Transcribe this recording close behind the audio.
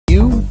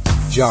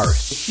Huge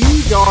arse.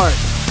 Huge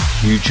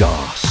arse. Huge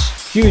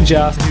arse. Huge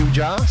ass. Huge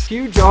arse.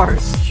 Huge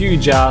arse.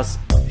 Huge ass.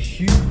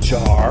 Huge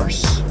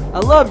arse. I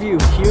love you,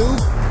 Hugh.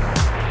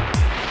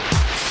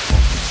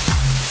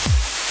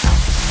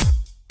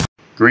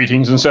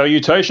 Greetings and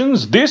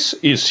salutations, this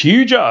is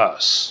Huge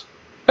Arse.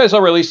 As I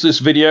release this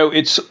video,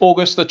 it's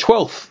August the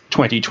 12th,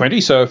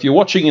 2020, so if you're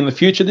watching in the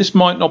future, this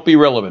might not be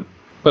relevant.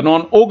 But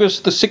on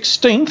August the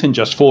 16th, in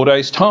just 4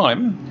 days'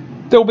 time,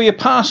 there will be a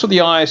pass of the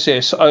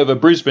ISS over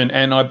Brisbane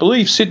and I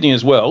believe Sydney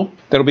as well.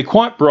 That'll be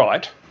quite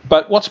bright,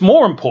 but what's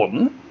more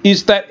important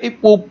is that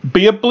it will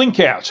be a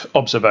blink-out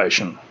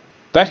observation.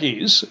 That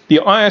is, the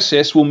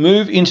ISS will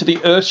move into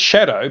the Earth's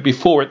shadow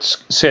before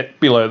it's set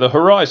below the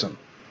horizon.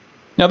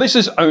 Now this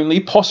is only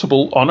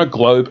possible on a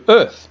globe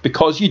Earth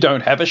because you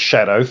don't have a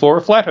shadow for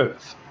a flat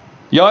Earth.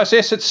 The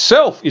ISS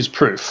itself is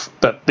proof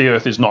that the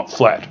Earth is not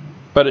flat,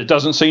 but it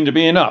doesn't seem to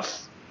be enough.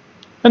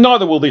 And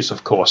neither will this,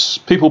 of course.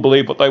 People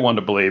believe what they want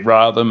to believe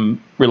rather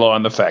than rely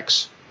on the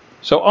facts.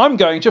 So I'm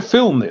going to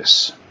film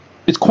this.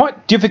 It's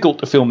quite difficult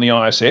to film the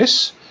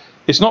ISS.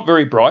 It's not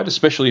very bright,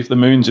 especially if the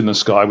moon's in the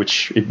sky,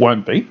 which it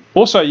won't be.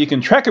 Also, you can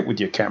track it with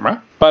your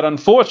camera, but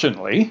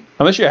unfortunately,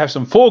 unless you have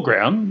some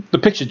foreground, the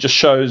picture just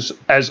shows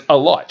as a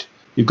light.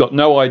 You've got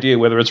no idea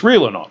whether it's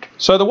real or not.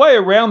 So the way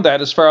around that,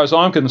 as far as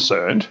I'm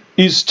concerned,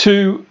 is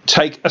to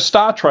take a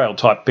star trail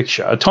type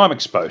picture, a time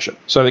exposure,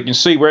 so that you can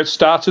see where it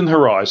starts in the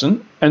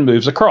horizon and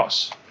moves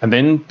across, and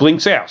then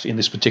blinks out in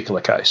this particular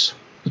case.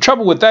 The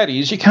trouble with that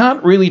is you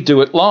can't really do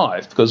it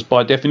live because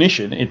by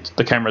definition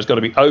the camera's got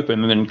to be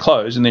open and then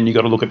closed and then you've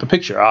got to look at the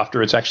picture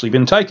after it's actually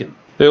been taken.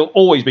 There'll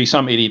always be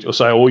some idiot who'll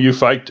say, oh, you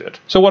faked it.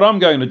 So what I'm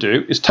going to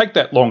do is take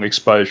that long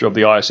exposure of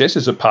the ISS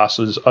as it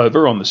passes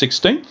over on the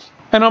 16th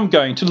and I'm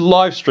going to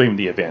live stream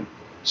the event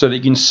so that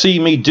you can see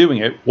me doing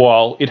it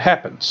while it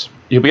happens.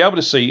 You'll be able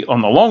to see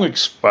on the long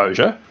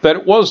exposure that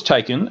it was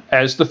taken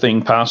as the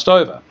thing passed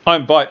over. I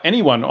invite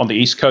anyone on the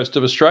east coast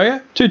of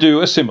Australia to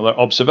do a similar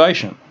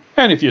observation.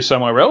 And if you're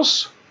somewhere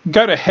else,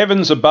 go to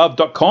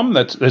heavensabove.com,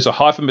 there's a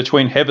hyphen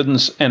between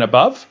heavens and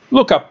above.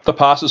 Look up the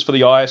passes for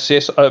the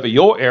ISS over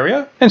your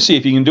area and see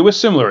if you can do a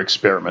similar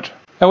experiment.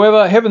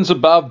 However, Heavens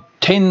Above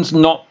tends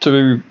not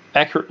to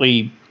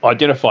accurately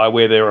identify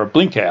where there are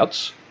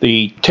blinkouts.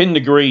 The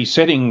 10-degree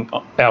setting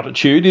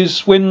altitude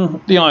is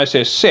when the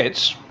ISS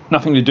sets,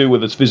 nothing to do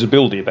with its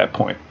visibility at that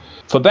point.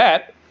 For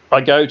that,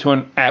 I go to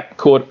an app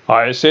called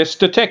ISS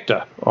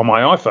Detector on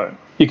my iPhone.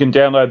 You can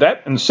download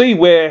that and see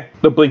where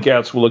the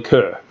blinkouts will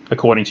occur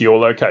according to your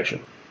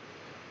location.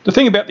 The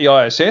thing about the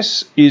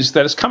ISS is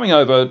that it's coming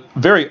over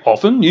very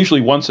often,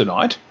 usually once a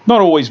night.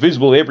 Not always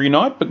visible every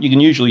night, but you can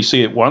usually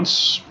see it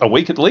once a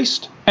week at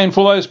least. And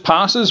for those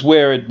passes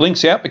where it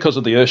blinks out because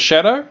of the Earth's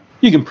shadow,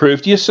 you can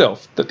prove to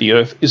yourself that the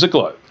Earth is a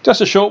globe. Just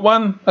a short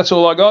one, that's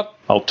all I got.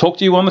 I'll talk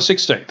to you on the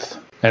 16th.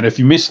 And if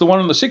you missed the one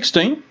on the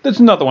 16th,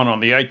 there's another one on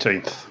the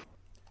 18th.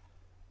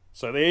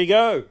 So there you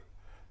go.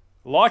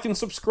 Like and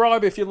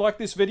subscribe if you like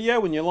this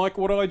video and you like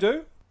what I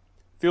do.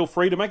 Feel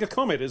free to make a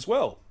comment as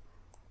well.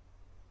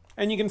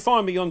 And you can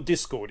find me on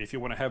Discord if you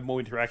want to have more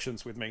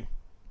interactions with me.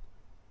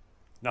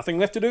 Nothing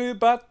left to do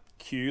but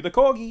cue the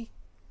corgi.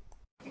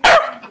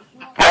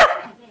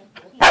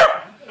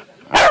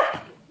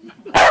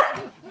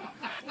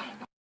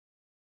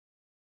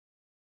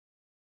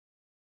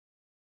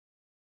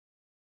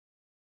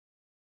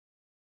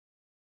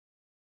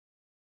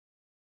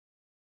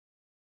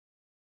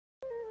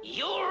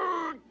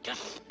 You're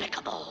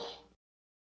despicable.